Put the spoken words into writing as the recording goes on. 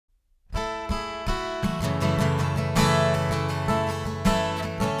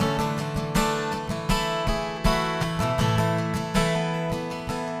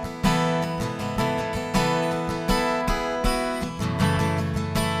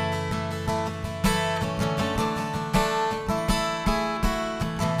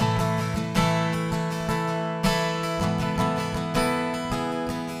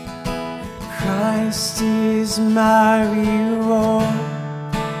Christ is my reward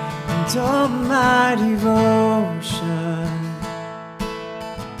and all my devotion.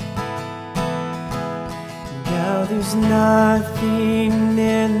 Now there's nothing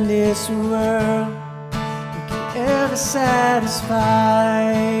in this world that can ever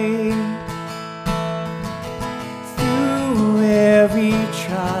satisfy. Through every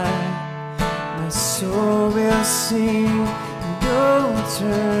trial, my soul will sing, no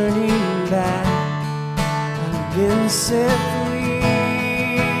turning back. I've been set free.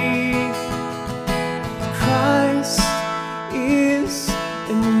 Christ is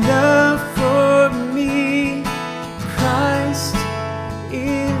enough for me. Christ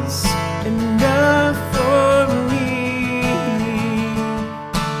is enough for me.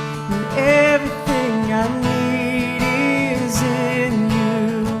 And everything I need is in you.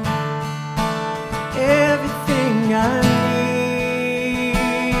 Everything I need.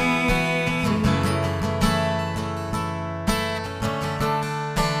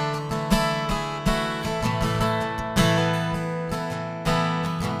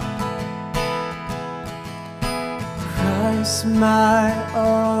 Christ, my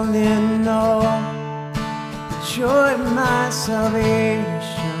all in all, the joy of my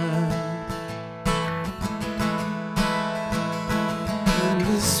salvation. And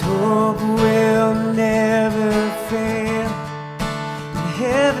this hope will never fail, and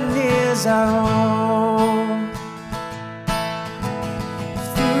heaven is our home.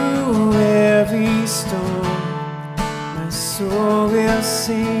 Through every storm, my soul will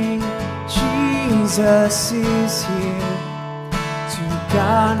sing, Jesus is here. To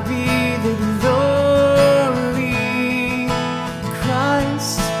God be the glory.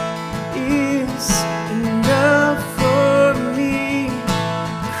 Christ is enough for me.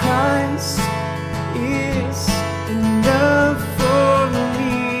 Christ is enough for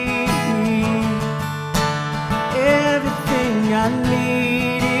me. Everything I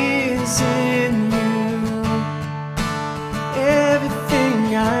need is in you. Everything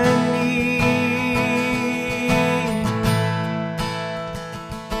I need.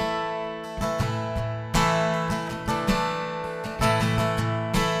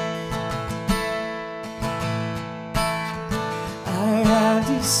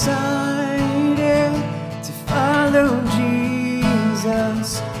 Decided to follow Jesus.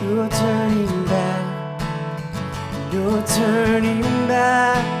 You're turning back. You're turning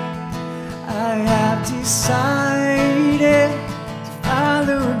back. I have decided to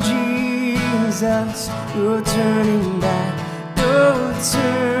follow Jesus. You're turning back. You're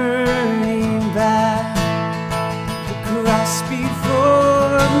turning